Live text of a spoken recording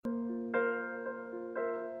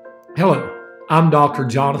Hello, I'm Dr.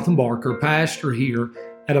 Jonathan Barker, pastor here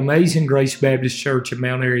at Amazing Grace Baptist Church in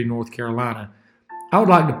Mount Airy, North Carolina. I would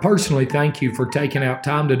like to personally thank you for taking out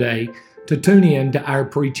time today to tune in to our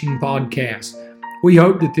preaching podcast. We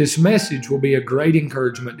hope that this message will be a great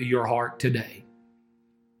encouragement to your heart today.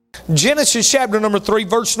 Genesis chapter number 3,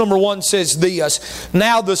 verse number 1 says this: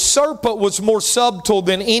 Now the serpent was more subtle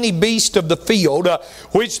than any beast of the field,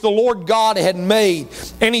 which the Lord God had made.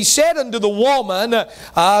 And he said unto the woman,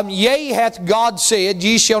 Yea, hath God said,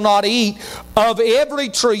 Ye shall not eat of every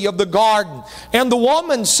tree of the garden. And the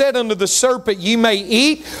woman said unto the serpent, Ye may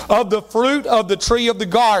eat of the fruit of the tree of the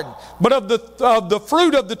garden, but of the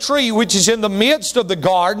fruit of the tree which is in the midst of the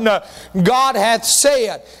garden, God hath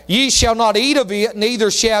said, Ye shall not eat of it,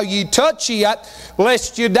 neither shall ye touch it,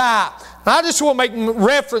 lest you die. Now, I just want to make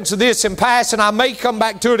reference to this in passing. I may come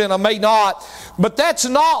back to it and I may not. But that's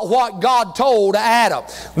not what God told Adam.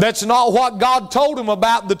 That's not what God told him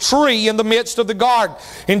about the tree in the midst of the garden.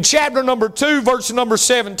 In chapter number 2, verse number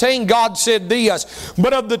 17, God said this: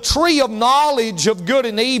 But of the tree of knowledge of good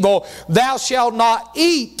and evil thou shalt not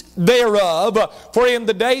eat thereof, for in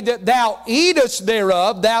the day that thou eatest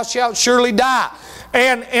thereof thou shalt surely die.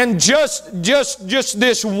 And just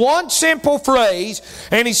this one simple phrase,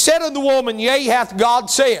 and he said unto the woman, Yea, hath God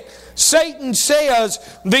said. Satan says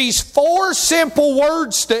these 4 simple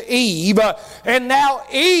words to Eve, and now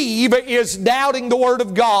Eve is doubting the Word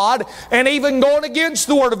of God and even going against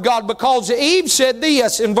the Word of God, because Eve said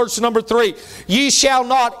this in verse number 3, Ye shall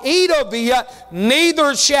not eat of it,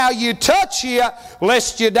 neither shall you touch it,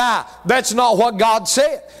 lest you die. That's not what God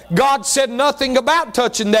said. God said nothing about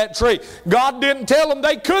touching that tree. God didn't tell them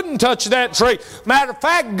they couldn't touch that tree. Matter of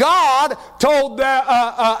fact, God told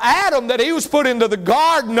Adam that he was put into the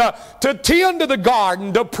garden to tend to the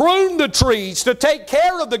garden, to prune the trees, to take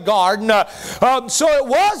care of the garden. So it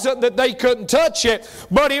wasn't that they couldn't touch it,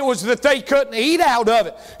 but it was that they couldn't eat out of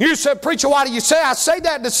it. You said, Preacher, why do you say? I say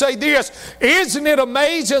that to say this: Isn't it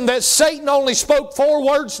amazing that Satan only spoke 4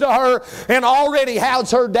 words to her and already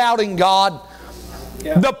has her doubting God?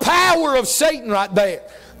 Yeah. The power of Satan right there.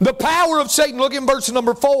 The power of Satan. Look in verse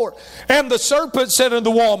number 4. And the serpent said unto the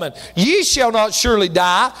woman, Ye shall not surely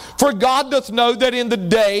die, for God doth know that in the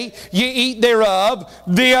day ye eat thereof,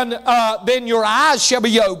 then your eyes shall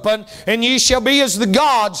be opened, and ye shall be as the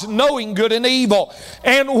gods, knowing good and evil.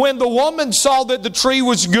 And when the woman saw that the tree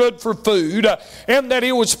was good for food, and that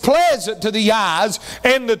it was pleasant to the eyes,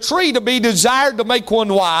 and the tree to be desired to make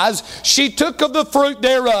one wise, she took of the fruit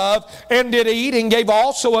thereof, and did eat, and gave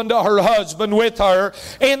also unto her husband with her,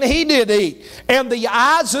 and he did eat. And the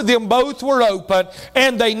eyes of them both were open,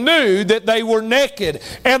 and they knew that they were naked.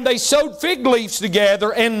 And they sewed fig leaves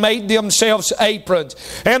together, and made themselves aprons.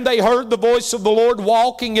 And they heard the voice of the Lord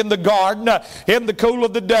walking in the garden in the cool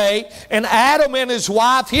of the day. And Adam and his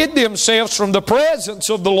wife hid themselves from the presence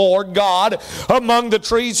of the Lord God among the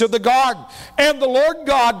trees of the garden. And the Lord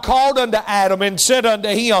God called unto Adam, and said unto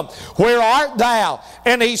him, Where art thou?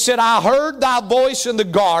 And he said, I heard thy voice in the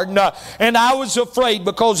garden, and I was afraid,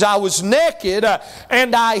 because I was naked,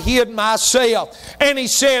 and I hid myself. And he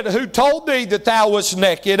said, Who told thee that thou wast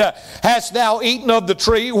naked? Hast thou eaten of the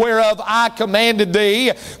tree whereof I commanded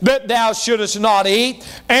thee that thou shouldest not eat?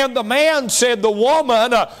 And the man said, The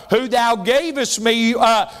woman who thou gavest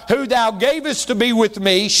to be with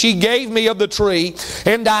me, she gave me of the tree,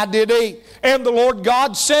 and I did eat. And the Lord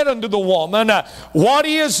God said unto the woman, What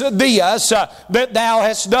is this that thou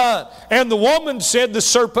hast done? And the woman said, The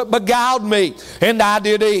serpent beguiled me, and I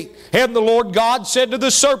did eat. And the Lord God said to the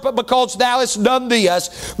serpent, Because thou hast done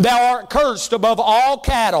this, thou art cursed above all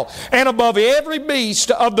cattle, and above every beast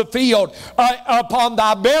of the field. Upon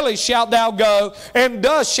thy belly shalt thou go, and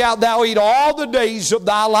dust shalt thou eat all the days of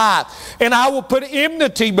thy life. And I will put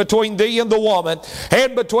enmity between thee and the woman,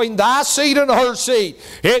 and between thy seed and her seed.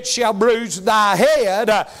 It shall bruise thy head,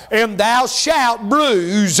 and thou shalt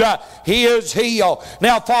bruise his heel.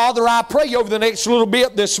 Now, Father, I pray over the next little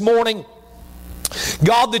bit this morning,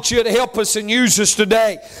 God, that you'd help us and use us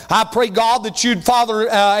today. I pray, God, that you'd, Father,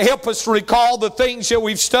 help us to recall the things that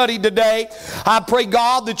we've studied today. I pray,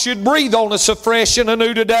 God, that you'd breathe on us afresh and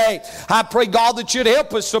anew today. I pray, God, that you'd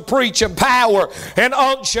help us to preach in power and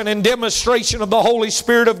unction and demonstration of the Holy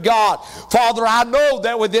Spirit of God. Father, I know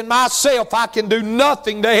that within myself I can do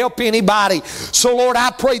nothing to help anybody. So, Lord,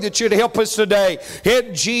 I pray that you'd help us today.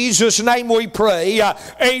 In Jesus' name we pray.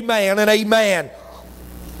 Amen and amen.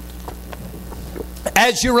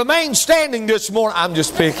 As you remain standing this morning, I'm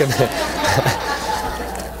just picking.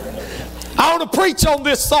 I want to preach on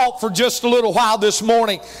this thought for just a little while this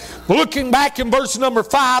morning. Looking back in verse number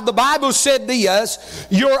 5, the Bible said this,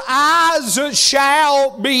 your eyes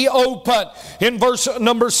shall be open. In verse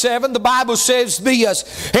number 7, the Bible says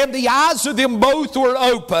this, and the eyes of them both were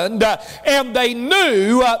opened, and they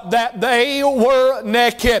knew that they were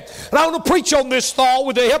naked. And I want to preach on this thought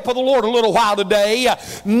with the help of the Lord a little while today.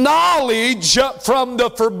 Knowledge from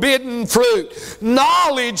the forbidden fruit.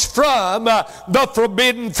 Knowledge from the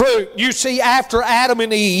forbidden fruit. You see, after Adam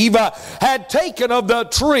and Eve had taken of the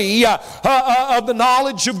tree of the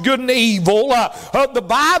knowledge of good and evil, the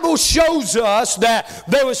Bible shows us that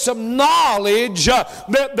there was some knowledge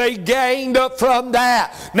that they gained from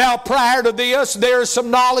that. Now, prior to this, there is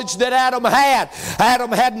some knowledge that Adam had.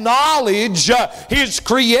 Adam had knowledge. His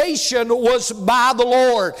creation was by the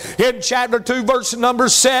Lord. In chapter 2, verse number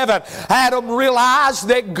 7, Adam realized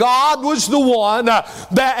that God was the one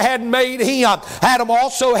that had made him. Adam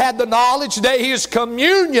also had the knowledge that his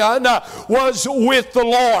communion was with the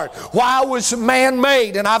Lord. Why was man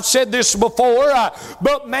made? And I've said this before,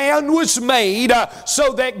 but man was made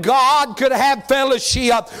so that God could have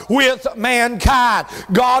fellowship with mankind.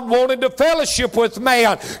 God wanted to fellowship with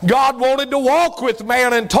man. God wanted to walk with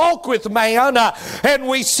man and talk with man. And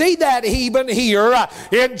we see that even here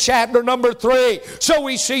in chapter number 3. So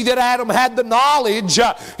we see that Adam had the knowledge.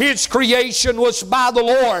 His creation was by the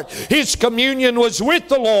Lord. His communion was with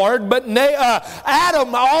the Lord. But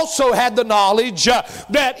Adam also had the knowledge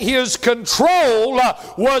that his control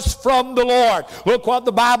was from the Lord. Look what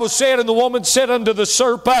the Bible said. And the woman said unto the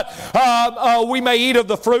serpent, we may eat of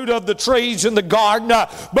the fruit of the trees in the garden,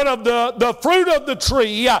 but of the fruit of the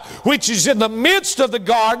tree which is in the midst of the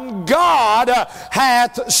garden, God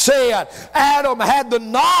hath said. Adam had the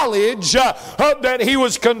knowledge that he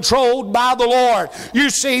was controlled by the Lord. You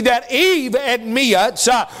see that Eve admits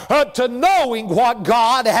to knowing what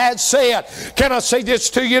God has said. Can I say this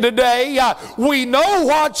to you today? We know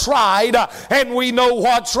what's right and we know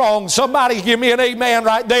what's wrong. Somebody give me an amen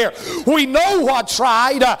right there. We know what's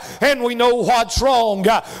right and we know what's wrong.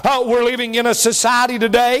 We're living in a society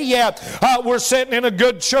today. We're sitting in a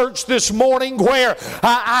good church this morning where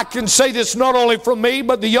I can say this not only from me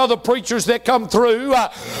but the other preachers that come through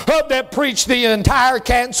that preach the entire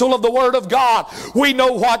counsel of the Word of God. We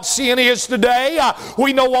know what sin is today.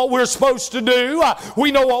 We know what we're supposed to do.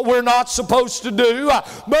 We know what we're not supposed to do.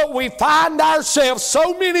 But we find ourselves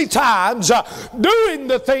so many times doing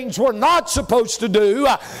the things we're not supposed to do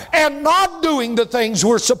and not doing the things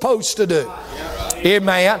we're supposed to do.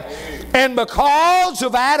 Amen. And because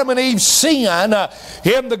of Adam and Eve's sin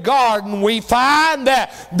in the garden, we find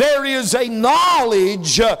that there is a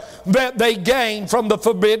knowledge that they gain from the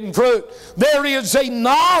forbidden fruit. There is a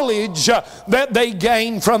knowledge that they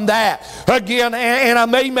gain from that. Again, and I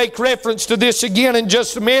may make reference to this again in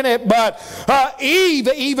just a minute, but Eve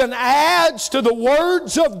even adds to the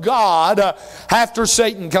words of God after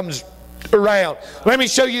Satan comes around. Let me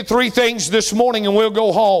show you 3 things this morning and we'll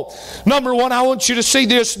go home. Number 1, I want you to see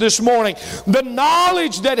this morning. The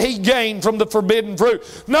knowledge that he gained from the forbidden fruit.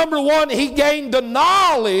 Number 1, he gained the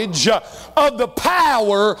knowledge of the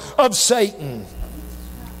power of Satan.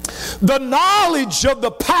 The knowledge of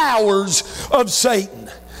the powers of Satan.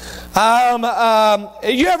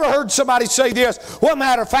 You ever heard somebody say this? Well,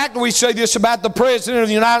 matter of fact, we say this about the President of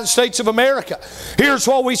the United States of America. Here's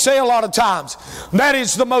what we say a lot of times. That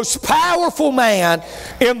is the most powerful man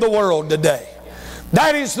in the world today.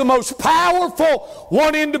 That is the most powerful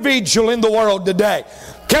one individual in the world today.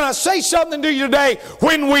 Can I say something to you today?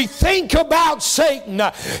 When we think about Satan,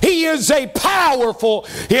 he is a powerful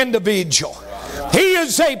individual. He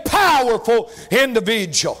is a powerful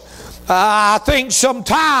individual. I think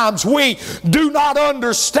sometimes we do not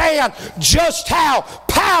understand just how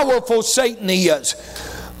powerful Satan is.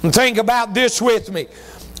 And think about this with me.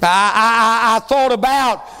 I thought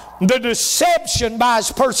about the deception by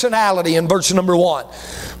his personality in verse number 1.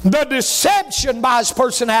 The deception by his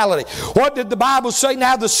personality. What did the Bible say?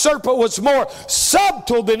 Now the serpent was more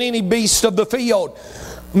subtle than any beast of the field.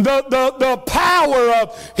 The power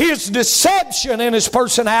of his deception and his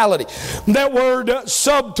personality. That word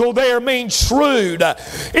subtle there means shrewd.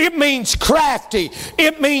 It means crafty.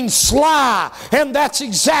 It means sly. And that's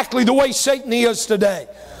exactly the way Satan is today.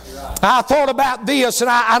 I thought about this, and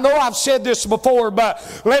I know I've said this before,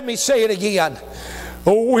 but let me say it again.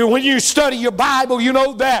 When you study your Bible, you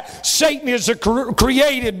know that Satan is a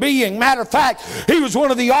created being. Matter of fact, he was one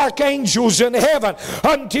of the archangels in heaven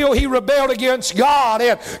until he rebelled against God,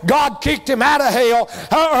 and God kicked him out of hell,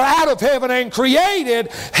 or out of heaven, and created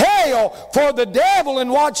hell for the devil. And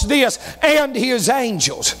watch this, and his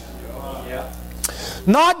angels.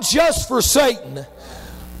 Not just for Satan,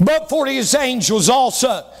 but for his angels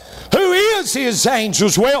also. Who is his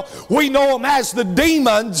angels? Well, we know them as the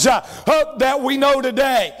demons that we know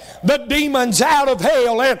today. The demons out of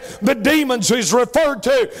hell, and the demons is referred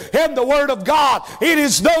to in the Word of God. It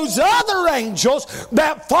is those other angels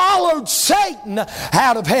that followed Satan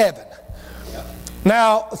out of heaven.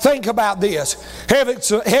 Now, think about this.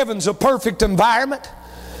 Heaven's a perfect environment.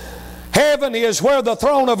 Heaven is where the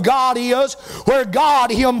throne of God is, where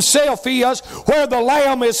God Himself is, where the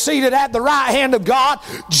Lamb is seated at the right hand of God.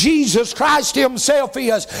 Jesus Christ Himself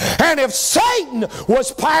is. And if Satan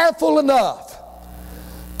was powerful enough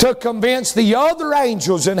to convince the other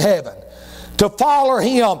angels in heaven to follow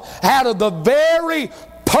him out of the very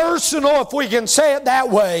personal, if we can say it that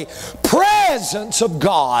way, presence of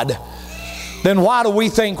God, then why do we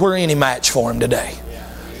think we're any match for him today?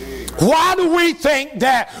 Why do we think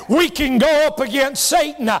that we can go up against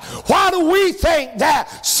Satan? Why do we think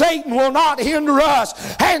that Satan will not hinder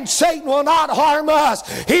us and Satan will not harm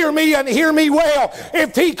us? Hear me and hear me well.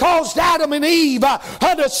 If he caused Adam and Eve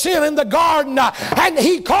to sin in the garden, and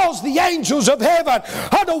he caused the angels of heaven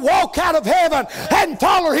to walk out of heaven and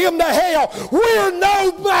follow him to hell, we're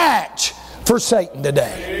no match for Satan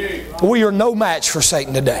today. We are no match for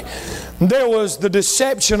Satan today. There was the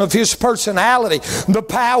deception of his personality, the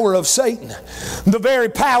power of Satan, the very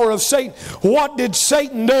power of Satan. What did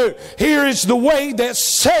Satan do? Here is the way that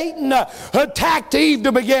Satan attacked Eve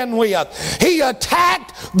to begin with. He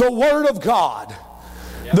attacked the Word of God.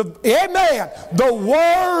 Amen. The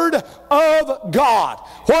Word of God.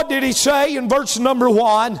 What did he say in verse number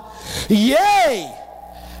 1? Yea,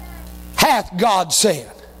 hath God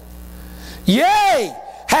said. Yea,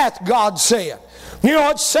 hath God said. You know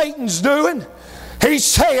what Satan's doing? He's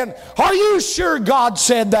saying, are you sure God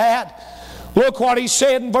said that? Look what he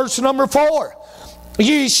said in verse number 4.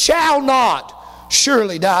 Ye shall not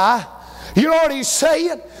surely die. You know what he's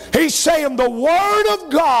saying? He's saying the Word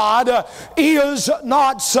of God is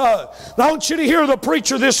not so. Now, I want you to hear the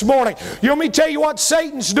preacher this morning. You want me to tell you what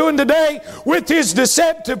Satan's doing today with his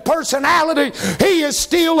deceptive personality? He is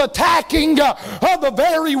still attacking the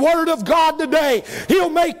very Word of God today. He'll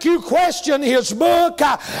make you question his book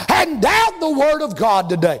and doubt the Word of God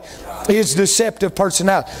today. His deceptive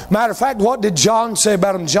personality. Matter of fact, what did John say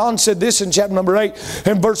about him? John said this in chapter number 8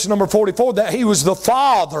 and verse number 44, that he was the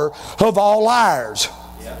father of all liars.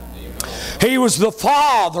 He was the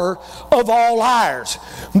father of all liars.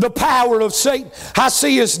 The power of Satan. I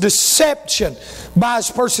see his deception by his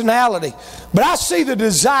personality. But I see the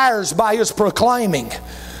desires by his proclaiming.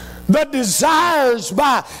 The desires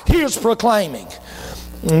by his proclaiming.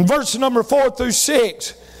 In verse number 4 through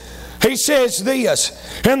 6, he says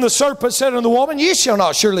this, and the serpent said unto the woman, Ye shall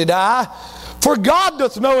not surely die, for God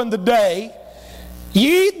doth know in the day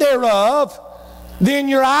ye eat thereof, then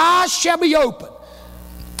your eyes shall be opened,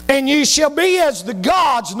 and ye shall be as the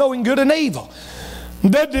gods, knowing good and evil.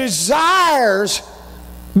 The desires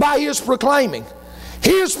by his proclaiming.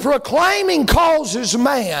 His proclaiming causes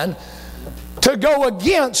man to go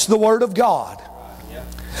against the Word of God.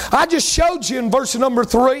 I just showed you in verse number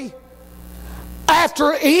 3.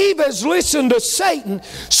 After Eve has listened to Satan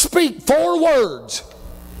speak 4 words.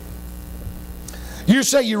 You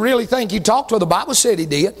say, you really think he talked? Well, the Bible said he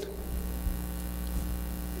did.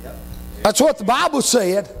 That's what the Bible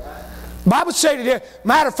said. The Bible said he did.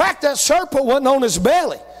 Matter of fact, that serpent wasn't on his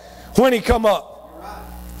belly when he come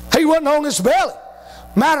up. He wasn't on his belly.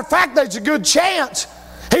 Matter of fact, there's a good chance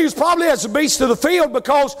he was probably as a beast of the field,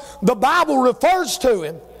 because the Bible refers to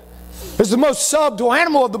him as the most subtle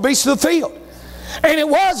animal of the beasts of the field. And it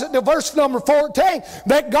wasn't in verse number 14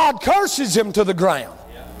 that God curses him to the ground.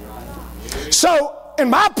 So, in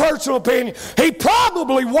my personal opinion, he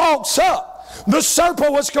probably walks up. The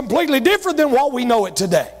serpent was completely different than what we know it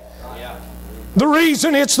today. The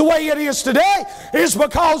reason it's the way it is today is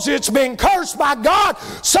because it's been cursed by God,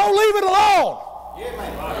 so leave it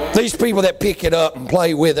alone. These people that pick it up and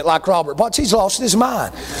play with it like Robert Potts, he's lost his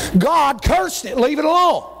mind. God cursed it, leave it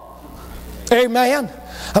alone. Amen.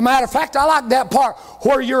 A matter of fact, I like that part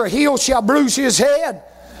where your heel shall bruise his head.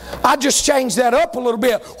 I just changed that up a little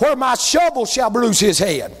bit. Where my shovel shall bruise his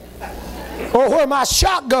head. Or where my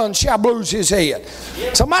shotgun shall bruise his head.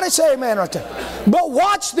 Somebody say amen right there. But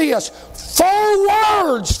watch this. 4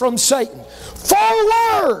 words from Satan.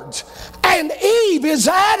 4 words. And Eve is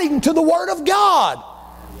adding to the Word of God.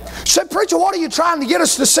 Say, preacher, what are you trying to get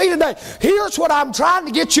us to see today? Here's what I'm trying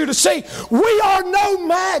to get you to see. We are no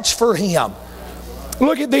match for him.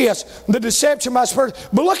 Look at this, the deception by his person.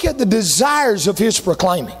 But look at the desires of his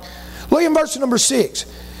proclaiming. Look in verse number 6.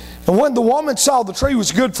 And when the woman saw the tree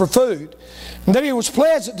was good for food, and that it was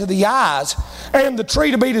pleasant to the eyes, and the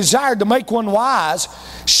tree to be desired to make one wise,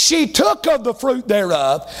 she took of the fruit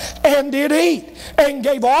thereof, and did eat, and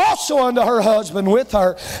gave also unto her husband with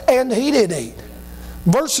her, and he did eat.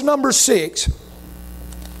 Verse number 6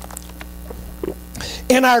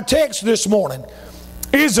 in our text this morning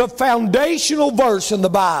is a foundational verse in the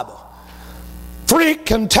Bible. For it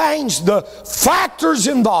contains the factors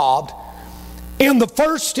involved in the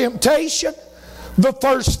first temptation, the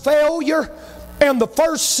first failure, and the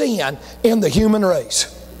first sin in the human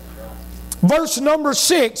race. Verse number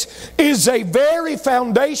 6 is a very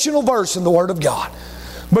foundational verse in the Word of God,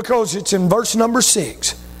 because it's in verse number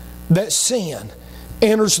 6 that sin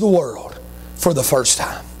enters the world for the first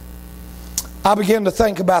time. I began to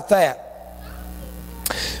think about that.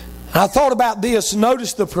 I thought about this.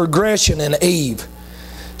 Notice the progression in Eve.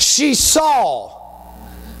 She saw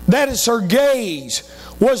that as her gaze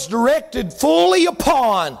was directed fully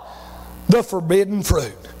upon the forbidden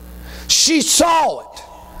fruit. She saw it.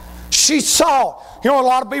 She saw. You know, a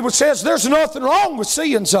lot of people says there's nothing wrong with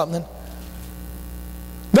seeing something.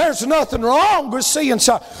 There's nothing wrong with seeing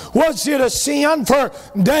something. Was it a sin for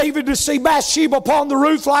David to see Bathsheba upon the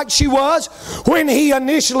roof like she was when he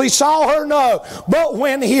initially saw her? No. But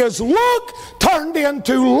when his look turned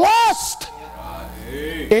into lust,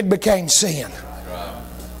 it became sin.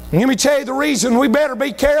 Let me tell you the reason we better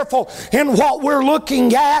be careful in what we're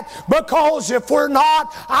looking at, because if we're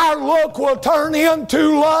not, our look will turn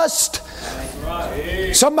into lust.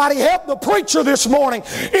 Somebody help the preacher this morning.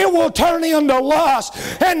 It will turn into lust,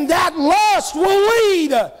 and that lust will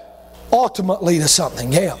lead ultimately to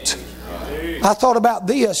something else. I thought about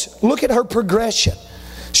this. Look at her progression.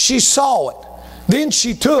 She saw it. Then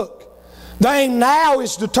she took. The aim now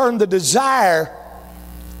is to turn the desire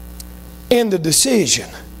into decision.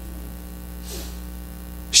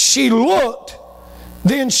 She looked,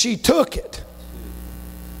 then she took it.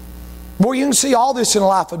 Boy, you can see all this in the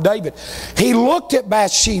life of David. He looked at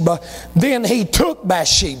Bathsheba, then he took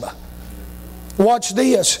Bathsheba. Watch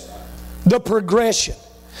this, the progression.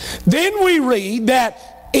 Then we read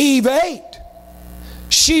that Eve ate.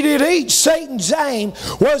 She did eat. Satan's aim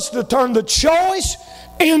was to turn the choice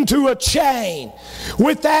into a chain.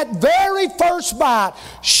 With that very first bite,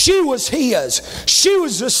 she was his. She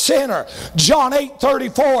was a sinner. John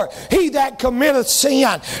 8:34, he that committeth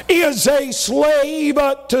sin is a slave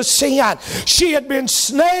to sin. She had been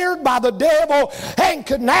snared by the devil and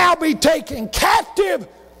could now be taken captive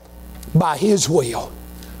by his will.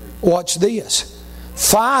 Watch this.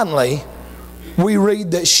 Finally, we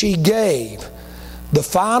read that she gave. The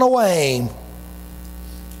final aim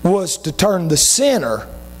was to turn the sinner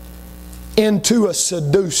into a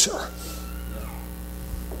seducer.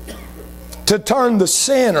 To turn the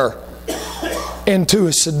sinner into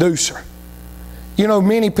a seducer. You know,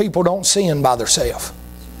 many people don't sin by themselves.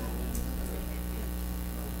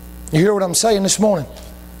 You hear what I'm saying this morning?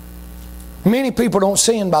 Many people don't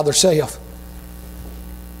sin by themselves.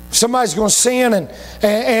 Somebody's going to sin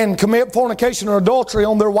and commit fornication or adultery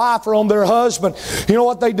on their wife or on their husband. You know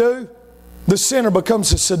what they do? The sinner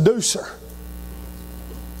becomes a seducer.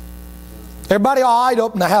 Everybody all right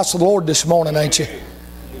up in the house of the Lord this morning, ain't you?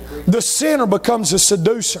 The sinner becomes a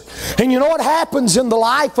seducer. And you know what happens in the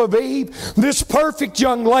life of Eve? This perfect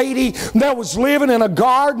young lady that was living in a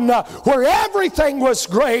garden where everything was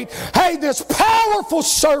great. Hey, this powerful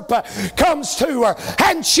serpent comes to her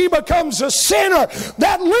and she becomes a sinner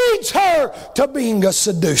that leads her to being a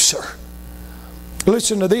seducer.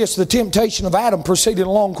 Listen to this. The temptation of Adam proceeded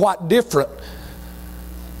along quite different.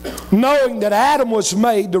 Knowing that Adam was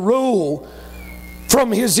made to rule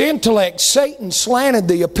from his intellect, Satan slanted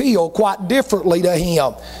the appeal quite differently to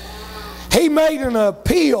him. He made an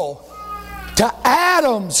appeal to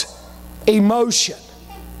Adam's emotion.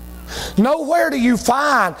 Nowhere do you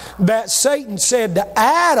find that Satan said to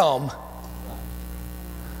Adam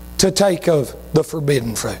to take of the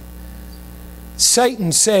forbidden fruit.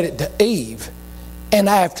 Satan said it to Eve, and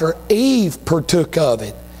after Eve partook of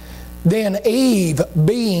it, then Eve,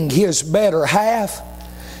 being his better half,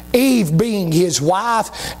 Eve being his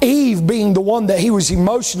wife, Eve being the one that he was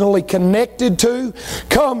emotionally connected to,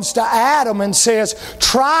 comes to Adam and says,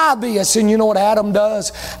 try this. And you know what Adam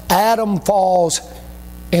does? Adam falls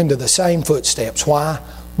into the same footsteps. Why?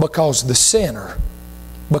 Because the sinner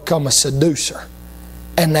become a seducer.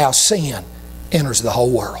 And now sin enters the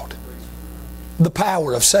whole world. The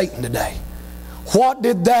power of Satan today. What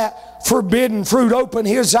did that forbidden fruit open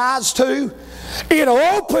his eyes to? It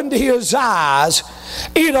opened his eyes.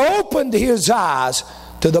 It opened his eyes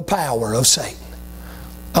to the power of Satan.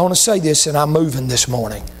 I want to say this, and I'm moving this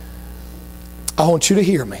morning. I want you to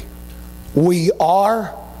hear me. We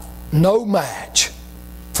are no match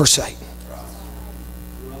for Satan.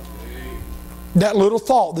 That little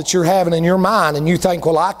thought that you're having in your mind and you think,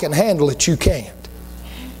 well, I can handle it, you can't.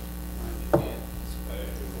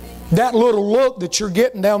 That little look that you're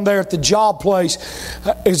getting down there at the job place,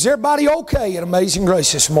 is everybody okay at Amazing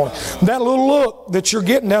Grace this morning? That little look that you're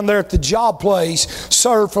getting down there at the job place,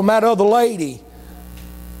 sir, from that other lady,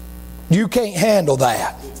 you can't handle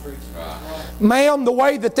that. Ma'am, the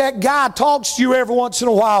way that guy talks to you every once in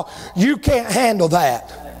a while, you can't handle that.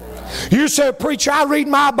 You say, preacher, I read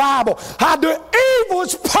my Bible. I do it. Evil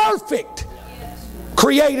is perfect.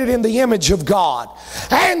 Created in the image of God.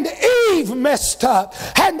 And Eve messed up.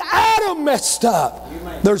 And Adam messed up.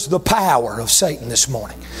 There's the power of Satan this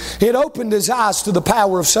morning. It opened his eyes to the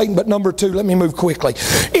power of Satan. But number two, let me move quickly.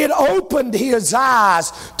 It opened his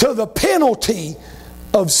eyes to the penalty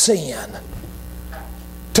of sin.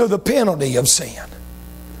 To the penalty of sin.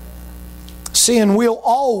 Sin will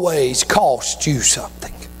always cost you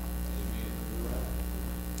something.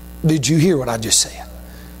 Did you hear what I just said?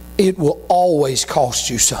 It will always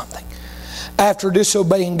cost you something. After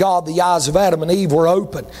disobeying God, the eyes of Adam and Eve were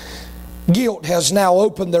open. Guilt has now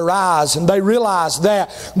opened their eyes, and they realize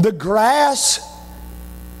that the grass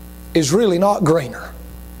is really not greener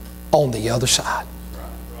on the other side.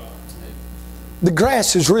 The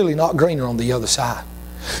grass is really not greener on the other side.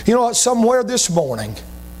 You know what? Somewhere this morning,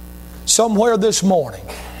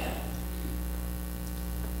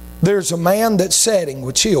 there's a man that's sitting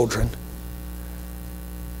with children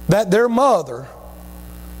that their mother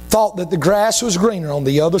thought that the grass was greener on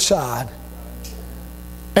the other side.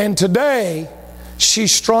 And today,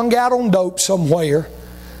 she's strung out on dope somewhere.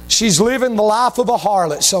 She's living the life of a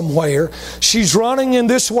harlot somewhere. She's running in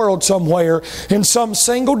this world somewhere. And some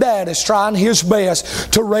single dad is trying his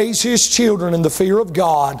best to raise his children in the fear of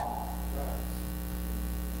God.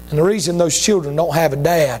 And the reason those children don't have a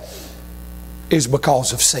dad is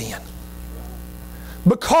because of sin.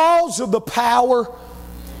 Because of the power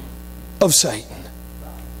of Satan.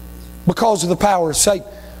 Because of the power of Satan.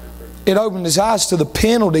 It opened his eyes to the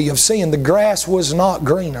penalty of sin. The grass was not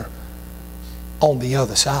greener on the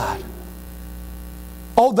other side.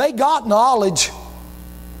 Oh, they got knowledge.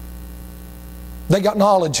 They got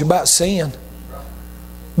knowledge about sin.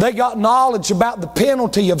 They got knowledge about the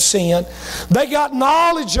penalty of sin. They got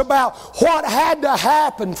knowledge about what had to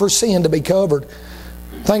happen for sin to be covered.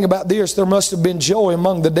 Think about this. There must have been joy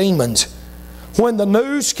among the demons when the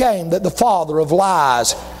news came that the father of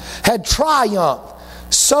lies had triumphed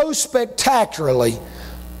so spectacularly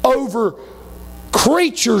over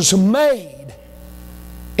creatures made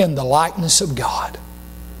in the likeness of God.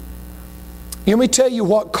 Let me tell you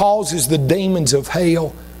what causes the demons of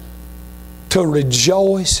hell to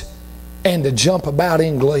rejoice and to jump about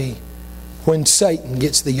in glee when Satan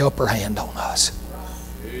gets the upper hand on us.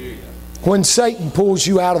 When Satan pulls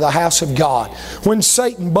you out of the house of God. When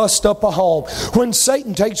Satan busts up a home. When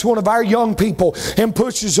Satan takes one of our young people and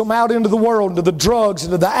pushes them out into the world, into the drugs,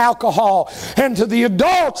 into the alcohol, and to the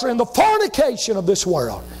adultery and the fornication of this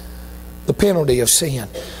world. The penalty of sin.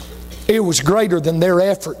 It was greater than their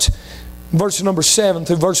efforts. Verse number 7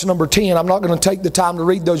 through verse number 10. I'm not going to take the time to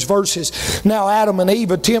read those verses. Now Adam and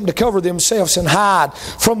Eve attempt to cover themselves and hide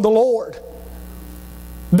from the Lord.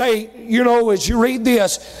 They, as you read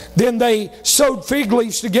this, then they sewed fig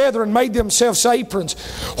leaves together and made themselves aprons.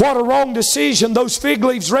 What a wrong decision. Those fig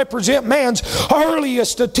leaves represent man's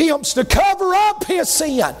earliest attempts to cover up his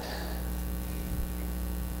sin.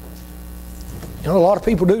 You know what a lot of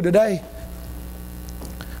people do today?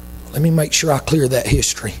 Let me make sure I clear that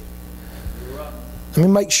history. Let me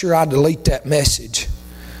make sure I delete that message.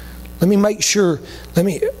 Let me make sure,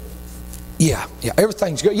 yeah,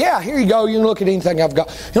 everything's good. Yeah, here you go. You can look at anything I've got.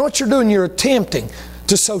 You know what you're doing? You're attempting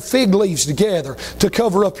to sew fig leaves together to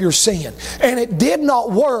cover up your sin. And it did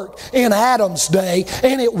not work in Adam's day,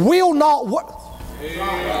 and it will not work.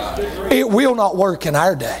 It will not work in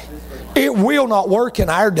our day. It will not work in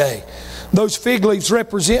our day. Those fig leaves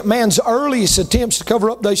represent man's earliest attempts to cover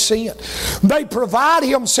up their sin. They provide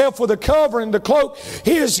himself with a covering to cloak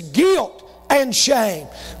his guilt and shame.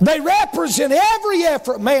 They represent every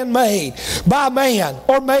effort man made by man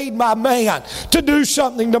or made by man to do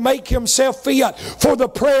something to make himself fit for the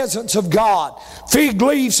presence of God. Fig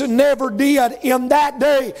leaves never did in that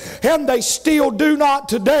day, and they still do not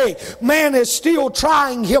today. Man is still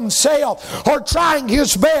trying himself or trying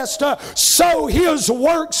his best to sew his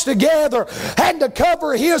works together and to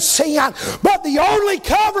cover his sin. But the only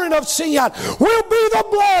covering of sin will be the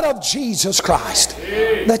blood of Jesus Christ.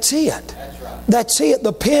 That's it. That's it,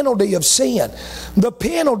 the penalty of sin. The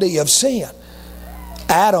penalty of sin.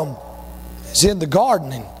 Adam is in the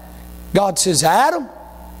garden and God says, Adam,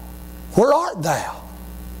 where art thou?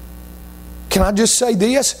 Can I just say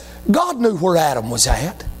this? God knew where Adam was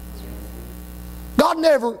at. God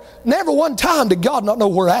never one time did God not know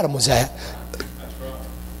where Adam was at.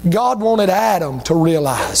 God wanted Adam to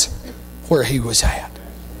realize where he was at.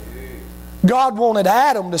 God wanted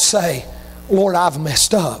Adam to say, Lord, I've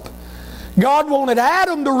messed up. God wanted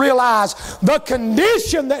Adam to realize the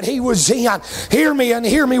condition that he was in. Hear me and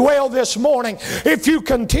hear me well this morning. If you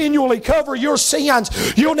continually cover your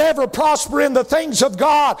sins, you'll never prosper in the things of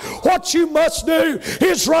God. What you must do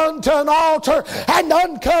is run to an altar and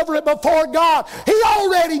uncover it before God. He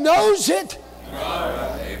already knows it.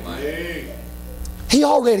 Amen. He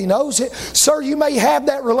already knows it. Sir, you may have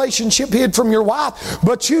that relationship hid from your wife,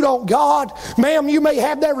 but you don't God. Ma'am, you may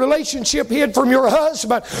have that relationship hid from your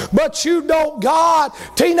husband, but you don't God.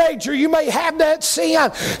 Teenager, you may have that sin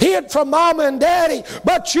hid from mama and daddy,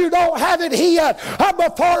 but you don't have it hid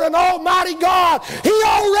before an almighty God. He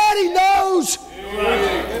already knows.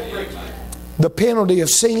 The penalty of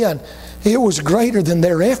sin, it was greater than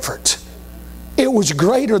their efforts. It was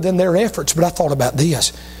greater than their efforts, but I thought about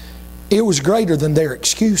this. It was greater than their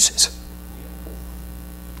excuses.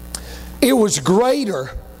 It was greater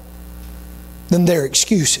than their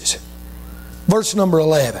excuses. Verse number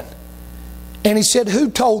 11. And he said,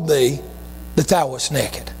 who told thee that thou wast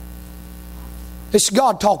naked? It's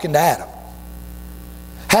God talking to Adam.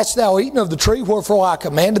 Hast thou eaten of the tree wherefore I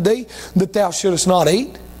commanded thee that thou shouldest not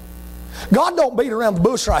eat? God don't beat around the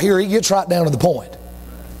bush right here. He gets right down to the point.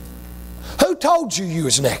 Who told you you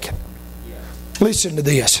was naked? Listen to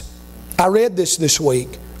this. I read this week,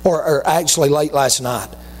 or actually late last night.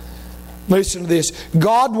 Listen to this.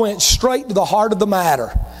 God went straight to the heart of the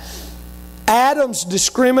matter. Adam's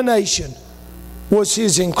discrimination was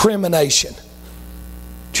his incrimination.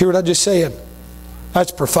 Did you hear what I just said?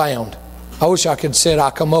 That's profound. I wish I could have said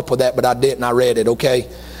I come up with that, but I didn't. I read it, okay?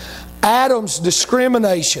 Adam's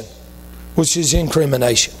discrimination was his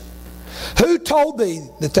incrimination. Who told thee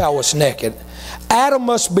that thou wast naked? Adam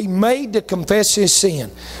must be made to confess his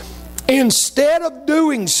sin. Instead of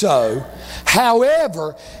doing so,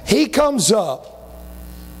 however, he comes up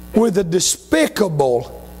with a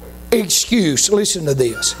despicable excuse. Listen to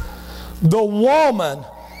this. The woman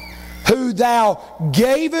who thou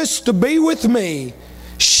gavest to be with me,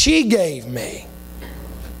 she gave me.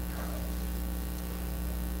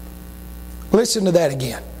 Listen to that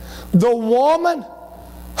again. The woman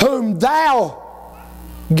whom thou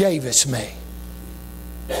gavest me.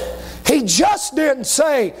 He just didn't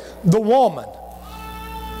say the woman,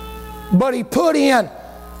 but he put in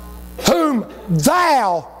whom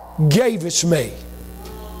thou gavest me.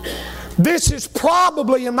 This is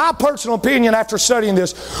probably, in my personal opinion after studying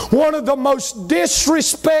this, one of the most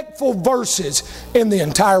disrespectful verses in the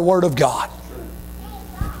entire Word of God.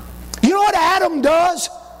 You know what Adam does?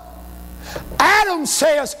 Adam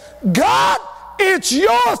says, God, it's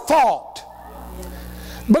your fault.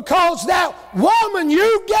 Because that woman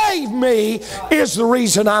you gave me is the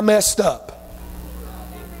reason I messed up.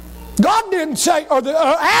 God didn't say, or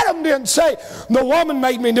Adam didn't say, the woman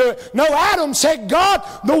made me do it. No, Adam said, God,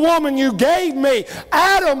 the woman you gave me.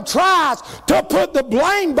 Adam tries to put the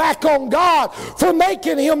blame back on God for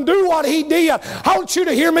making him do what he did. I want you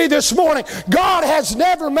to hear me this morning. God has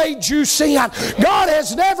never made you sin. God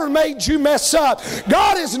has never made you mess up.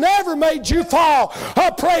 God has never made you fall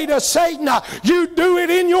a prey to Satan. You do it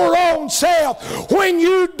in your own self. When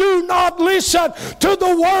you do not listen to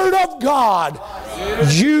the Word of God,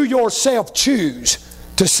 you yourself choose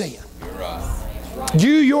to sin.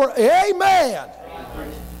 Amen.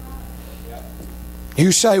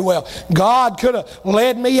 You say, well, God could have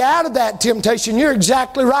led me out of that temptation. You're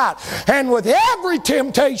exactly right. And with every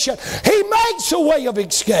temptation, He makes a way of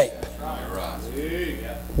escape.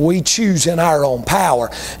 We choose in our own power.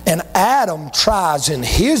 And Adam tries in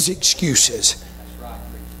his excuses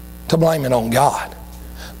to blame it on God.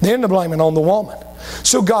 Then to blame it on the woman.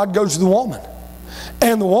 So God goes to the woman.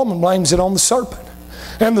 And the woman blames it on the serpent.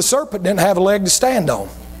 And the serpent didn't have a leg to stand on.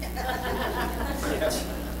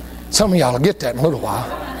 Some of y'all will get that in a little while.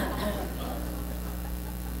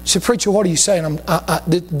 You say, preacher, what are you saying?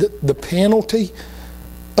 The penalty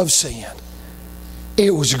of sin.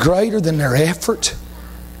 It was greater than their effort,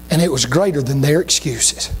 and it was greater than their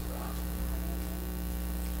excuses.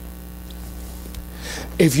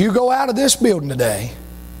 If you go out of this building today,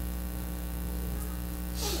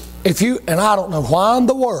 and I don't know why in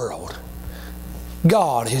the world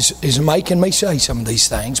God is making me say some of these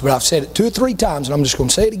things, but I've said it 2 or 3 times and I'm just going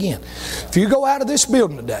to say it again. If you go out of this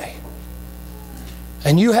building today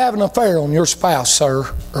and you have an affair on your spouse,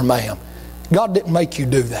 sir or ma'am, God didn't make you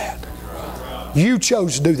do that. You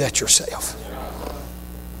chose to do that yourself.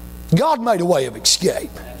 God made a way of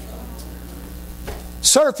escape.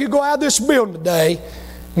 Sir, if you go out of this building today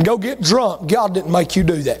and go get drunk, God didn't make you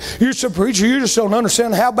do that. You said, preacher, you just don't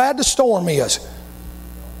understand how bad the storm is.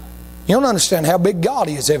 You don't understand how big God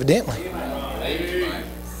is, evidently.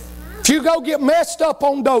 If you go get messed up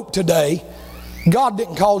on dope today, God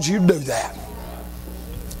didn't cause you to do that.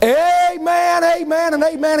 Amen, amen, and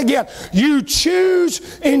amen again. You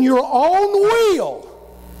choose in your own will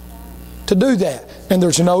to do that. And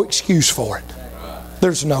there's no excuse for it.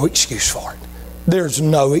 There's no excuse for it. There's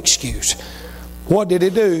no excuse. What did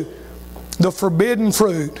it do? The forbidden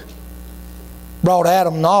fruit brought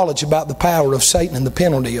Adam knowledge about the power of Satan and the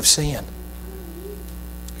penalty of sin.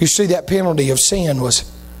 You see, that penalty of sin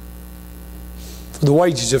was, for the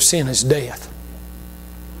wages of sin is death.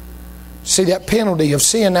 See, that penalty of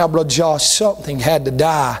sin now, Brother Josh, something had to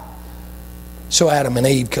die so Adam and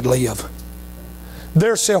Eve could live.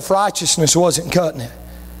 Their self-righteousness wasn't cutting it.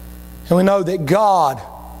 And we know that God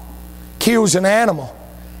kills an animal,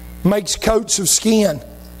 makes coats of skin,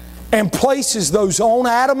 and places those on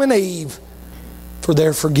Adam and Eve for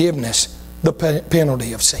their forgiveness, the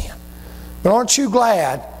penalty of sin. But aren't you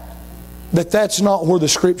glad that that's not where the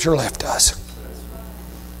Scripture left us?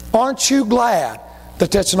 Aren't you glad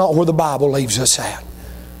that that's not where the Bible leaves us at?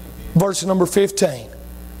 Verse number 15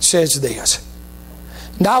 says this: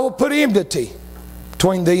 And I will put enmity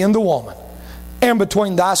between thee and the woman, and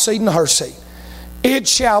between thy seed and her seed. It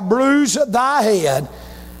shall bruise thy head,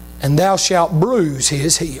 and thou shalt bruise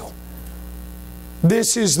his heel.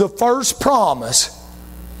 This is the first promise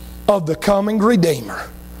of the coming Redeemer.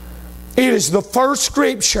 It is the first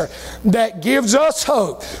Scripture that gives us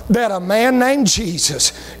hope that a man named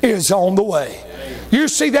Jesus is on the way. You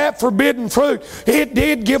see, that forbidden fruit, it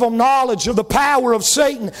did give them knowledge of the power of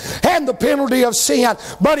Satan and the penalty of sin,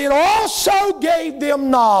 but it also gave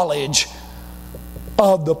them knowledge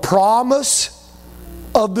of the promise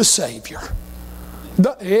of the Savior.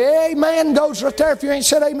 The amen goes right there. If you ain't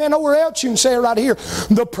said amen nowhere else, you can say it right here.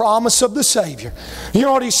 The promise of the Savior. You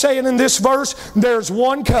know what he's saying in this verse? There's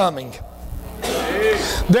one coming.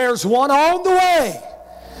 There's one on the way.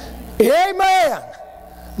 Amen.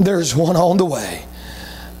 There's one on the way.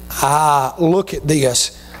 Look at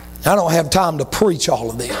this. I don't have time to preach all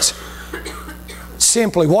of this.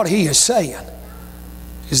 Simply what he is saying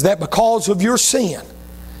is that because of your sin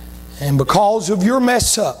and because of your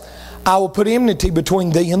mess up, I will put enmity between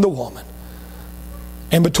thee and the woman,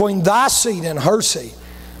 and between thy seed and her seed.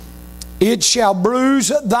 It shall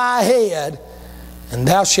bruise thy head, and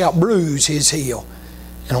thou shalt bruise his heel.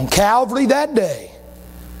 And on Calvary that day,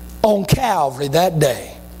 on Calvary that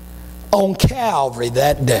day, on Calvary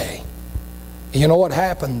that day, you know what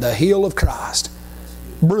happened? The heel of Christ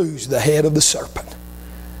bruised the head of the serpent.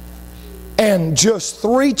 And just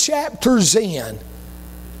 3 chapters in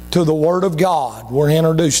to the Word of God, we're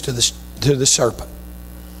introduced to the serpent.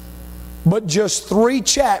 But just 3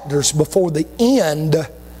 chapters before the end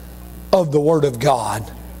of the Word of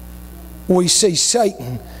God, we see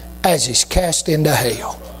Satan as he's cast into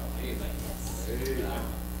hell.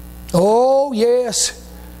 Oh yes.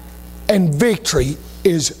 And victory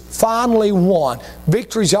is finally won.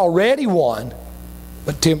 Victory's already won,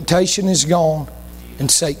 but temptation is gone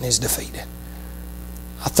and Satan is defeated.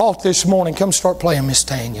 I thought this morning, come start playing Miss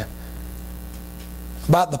Tanya,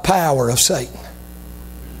 about the power of Satan.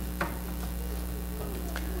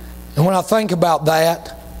 And when I think about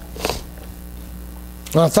that,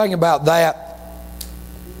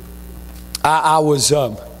 I was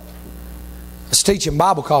teaching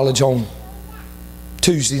Bible college on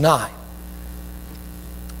Tuesday night.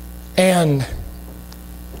 And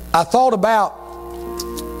I thought about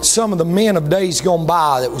some of the men of days gone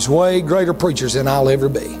by that was way greater preachers than I'll ever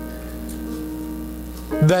be,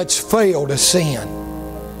 that's failed to sin,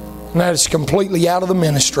 and that is completely out of the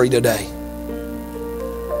ministry today.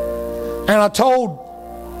 And I told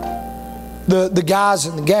the guys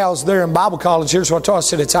and the gals there in Bible college, here's what I told them. I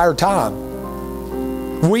said, it's our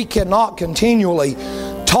time. We cannot continually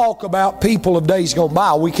talk about people of days gone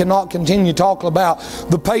by. We cannot continue talking about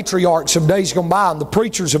the patriarchs of days gone by and the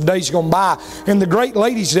preachers of days gone by and the great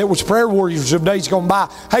ladies that was prayer warriors of days gone by.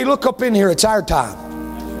 Hey, look up in here. It's our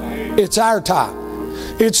time. It's our time.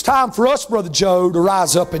 It's time for us, Brother Joe, to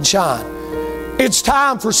rise up and shine. It's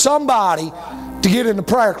time for somebody to get in the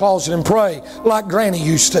prayer closet and pray like Granny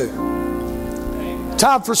used to.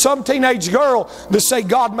 Time for some teenage girl to say,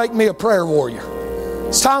 God, make me a prayer warrior.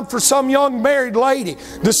 It's time for some young married lady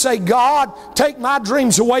to say, God, take my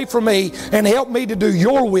dreams away from me and help me to do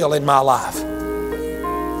your will in my life.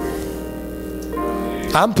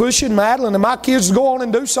 I'm pushing Madeline and my kids to go on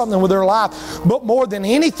and do something with their life. But more than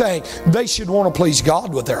anything, they should want to please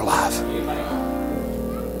God with their life.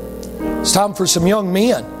 It's time for some young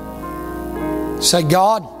men. Say,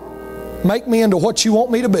 God, make me into what you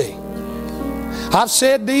want me to be. I've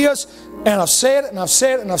said this, and I've said it, and I've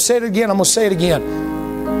said it, and I've said it again. I'm going to say it again.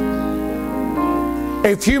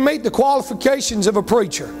 If you meet the qualifications of a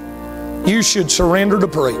preacher, you should surrender to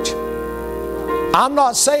preach. I'm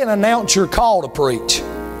not saying announce your call to preach.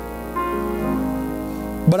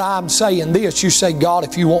 But I'm saying this. You say, God,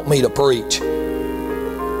 if you want me to preach,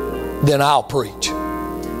 then I'll preach.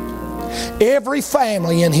 Every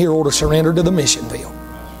family in here ought to surrender to the mission field.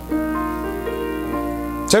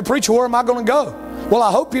 Say, preacher, where am I going to go? Well,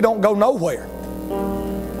 I hope you don't go nowhere.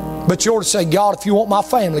 But you ought to say, God, if you want my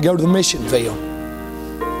family to go to the mission field,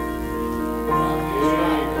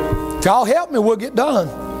 if y'all help me, we'll get done.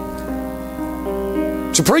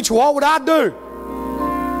 So, preacher, what would I do?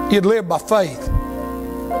 You'd live by faith.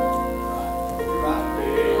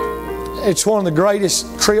 It's one of the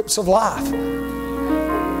greatest trips of life.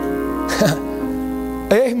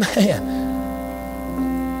 Amen.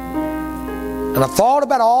 And I thought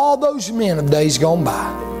about all those men of days gone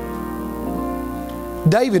by.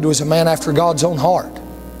 David was a man after God's own heart.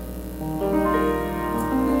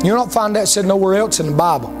 You don't find that said nowhere else in the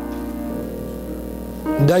Bible.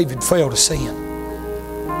 David fell to sin.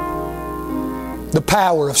 The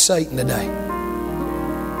power of Satan today.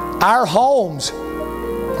 Our homes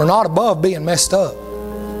are not above being messed up.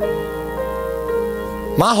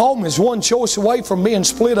 My home is one choice away from being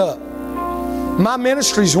split up. My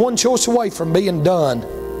ministry is one choice away from being done.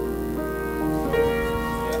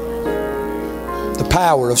 The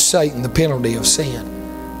power of Satan, the penalty of sin.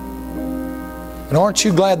 And aren't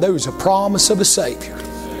you glad there was a promise of a Savior?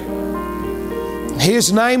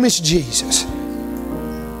 His name is Jesus.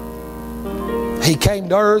 He came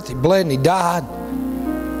to earth, He bled and He died.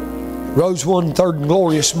 Rose one third and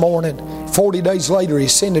glorious morning. 40 days later He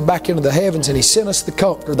ascended back into the heavens and He sent us the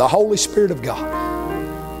Comforter, the Holy Spirit of God.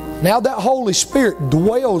 Now that Holy Spirit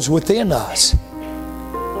dwells within us.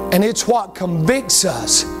 And it's what convicts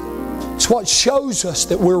us. It's what shows us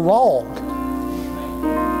that we're wrong.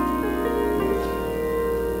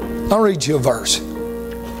 I'll read you a verse.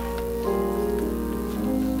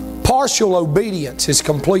 Partial obedience is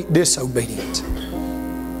complete disobedience.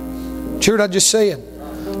 Did you hear what I just said?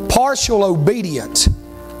 Partial obedience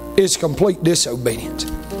is complete disobedience.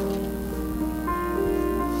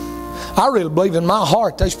 I really believe in my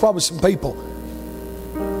heart there's probably some people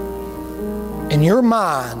in your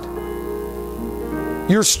mind,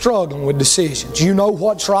 you're struggling with decisions. You know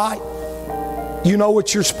what's right. You know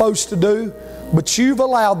what you're supposed to do. But you've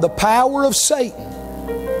allowed the power of Satan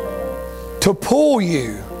to pull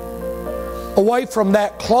you away from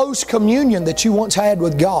that close communion that you once had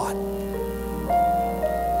with God.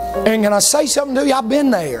 And can I say something to you? I've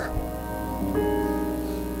been there.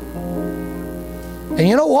 And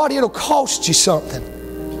you know what? It'll cost you something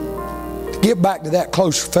to get back to that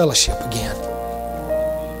close fellowship again.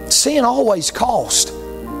 Sin always costs.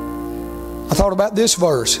 I thought about this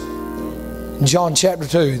verse. In John chapter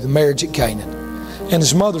 2, the marriage at Cana. And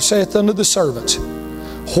his mother saith unto the servants,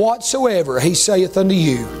 whatsoever he saith unto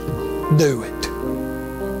you, do it.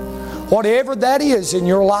 Whatever that is in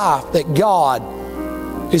your life that God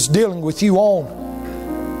is dealing with you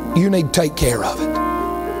on, you need to take care of it.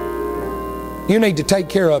 You need to take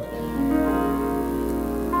care of it.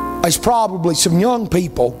 There's probably some young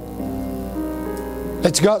people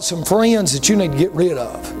that's got some friends that you need to get rid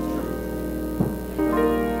of.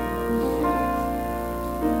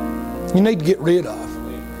 You need to get rid of.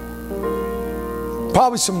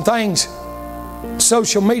 Probably some things,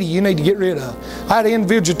 social media, you need to get rid of. I had an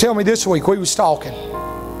individual tell me this week, we was talking.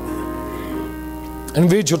 An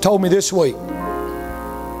individual told me this week.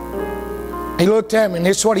 He looked at me and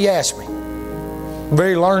this is what he asked me. A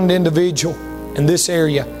very learned individual in this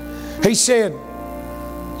area. He said,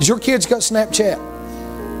 has your kids got Snapchat?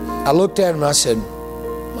 I looked at him and I said,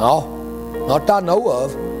 no, not that I know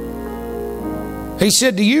of. He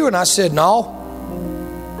said, do you? And I said, no,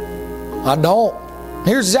 I don't.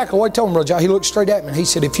 Here's exactly what I told him, Brother John. He looked straight at me and he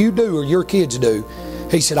said, if you do or your kids do,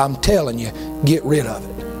 he said, I'm telling you, get rid of it.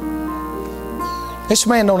 This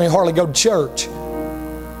man don't even hardly go to church,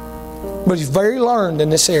 but he's very learned in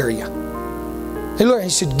this area. He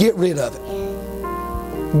said, get rid of it.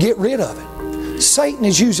 Get rid of it. Satan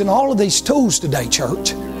is using all of these tools today,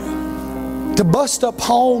 church, to bust up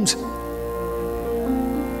homes,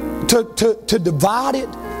 to divide it,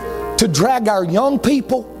 to drag our young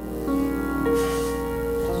people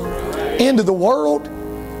into the world.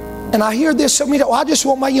 And I hear this so many times, well, I just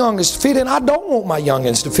want my youngins to fit in. I don't want my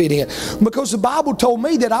youngins to fit in, because the Bible told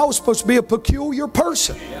me that I was supposed to be a peculiar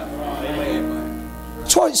person.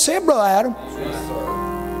 That's what it said, Brother Adam.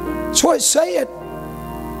 That's what it said.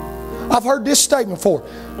 I've heard this statement before.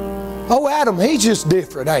 Oh, Adam, he's just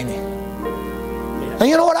different, ain't he? And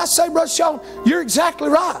you know what I say, Brother Sean? You're exactly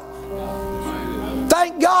right.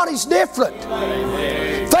 Thank God he's different.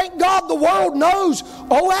 Thank God the world knows,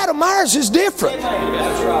 oh, Adam Myers is different.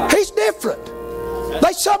 He's different.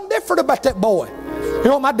 There's something different about that boy. You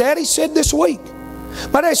know what my daddy said this week?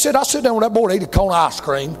 My daddy said, I sit down with that boy and eat a cone of ice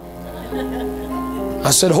cream.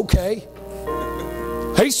 I said, okay.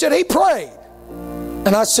 He said he prayed.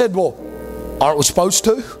 And I said, well, aren't we supposed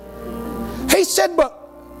to? He said, but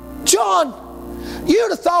John, you'd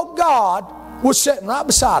have thought God was sitting right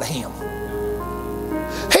beside him.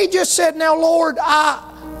 He just said, now Lord,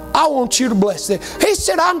 I want you to bless them. He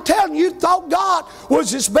said, I'm telling you, thought God was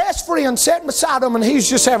his best friend sitting beside him and he's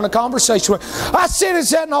just having a conversation with him. I said, is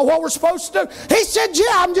that not what we're supposed to do? He said,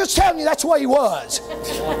 yeah, I'm just telling you, that's what he was.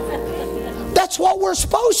 That's what we're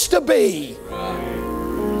supposed to be.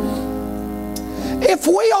 If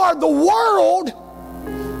we are the world,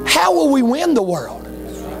 how will we win the world?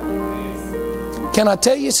 Can I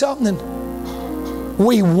tell you something?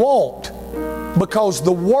 We won't, because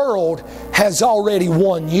the world has already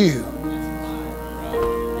won you.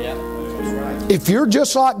 If you're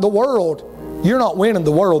just like the world, you're not winning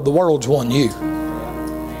the world's won you.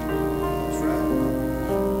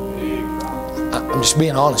 I'm just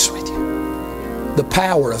being honest with you. The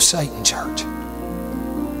power of Satan, church.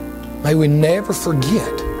 May we never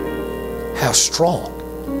forget how strong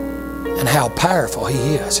and how powerful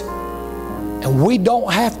he is. And we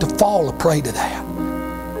don't have to fall a prey to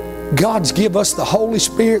that. God's give us the Holy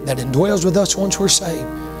Spirit that indwells with us once we're saved,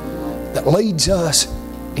 that leads us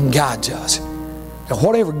and guides us. And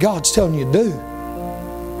whatever God's telling you to do,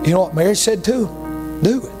 you know what Mary said to him?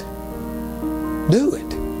 Do it. Do it.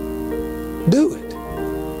 Do it.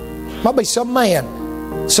 Might be some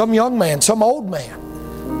man, some young man, some old man,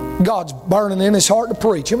 God's burning in his heart to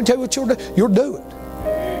preach. Let me tell you what you'll do. You'll do it.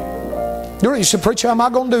 You say, preacher, how am I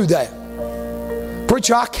going to do that?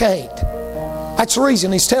 Preacher, I can't. That's the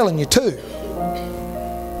reason he's telling you to.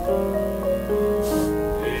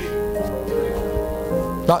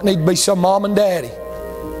 Not need to be some mom and daddy.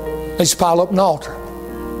 Needs to pile up an altar.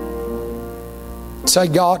 Say,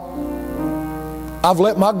 God, I've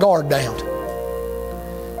let my guard down.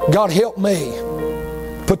 God, help me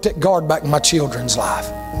put that guard back in my children's life.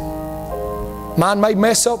 Mine may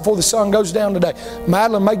mess up before the sun goes down today.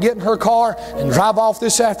 Madeline may get in her car and drive off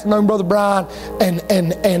this afternoon, Brother Brian,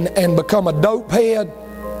 and become a dope head.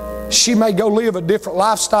 She may go live a different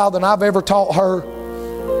lifestyle than I've ever taught her.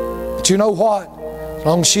 But you know what? As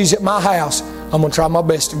long as she's at my house, I'm going to try my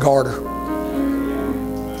best to guard her.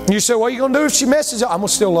 And you say, what are you going to do if she messes up? I'm going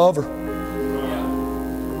to still love her.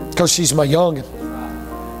 Because she's my youngin'.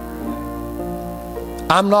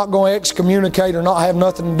 I'm not going to excommunicate her, not have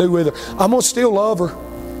nothing to do with her. I'm going to still love her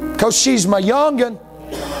because she's my youngin'.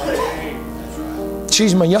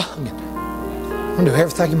 She's my youngin'. I'm going to do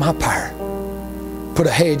everything in my power. Put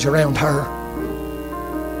a hedge around her.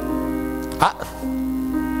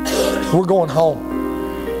 We're going home.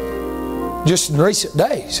 Just in recent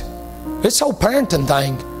days. This whole parenting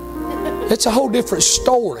thing, it's a whole different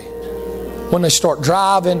story when they start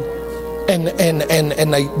driving. And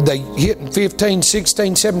they hitting 15,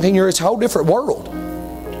 16, 17 years. It's a whole different world.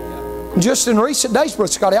 Just in recent days,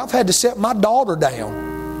 Brother Scotty, I've had to set my daughter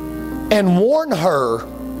down and warn her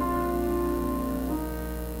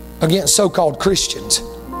against so-called Christians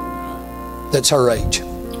that's her age,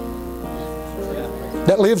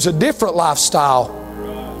 that lives a different lifestyle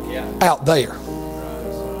out there,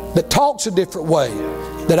 that talks a different way,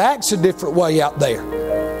 that acts a different way out there.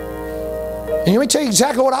 And let me tell you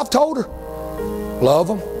exactly what I've told her. Love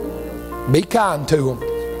them. Be kind to them.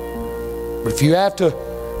 But if you have to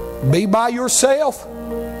be by yourself,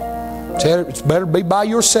 tell her it's better to be by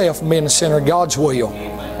yourself and be in the center of God's will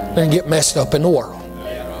than get messed up in the world.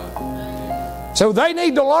 So they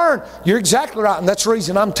need to learn. You're exactly right, and that's the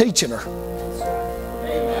reason I'm teaching her.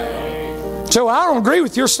 So I don't agree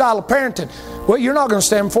with your style of parenting. Well, you're not going to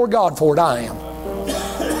stand before God for it. I am.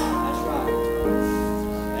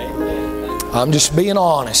 I'm just being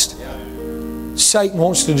honest. Satan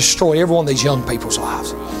wants to destroy every one of these young people's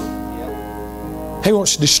lives. He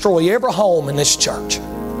wants to destroy every home in this church.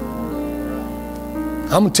 I'm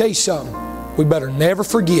going to tell you something. We better never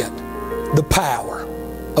forget the power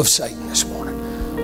of Satan this morning.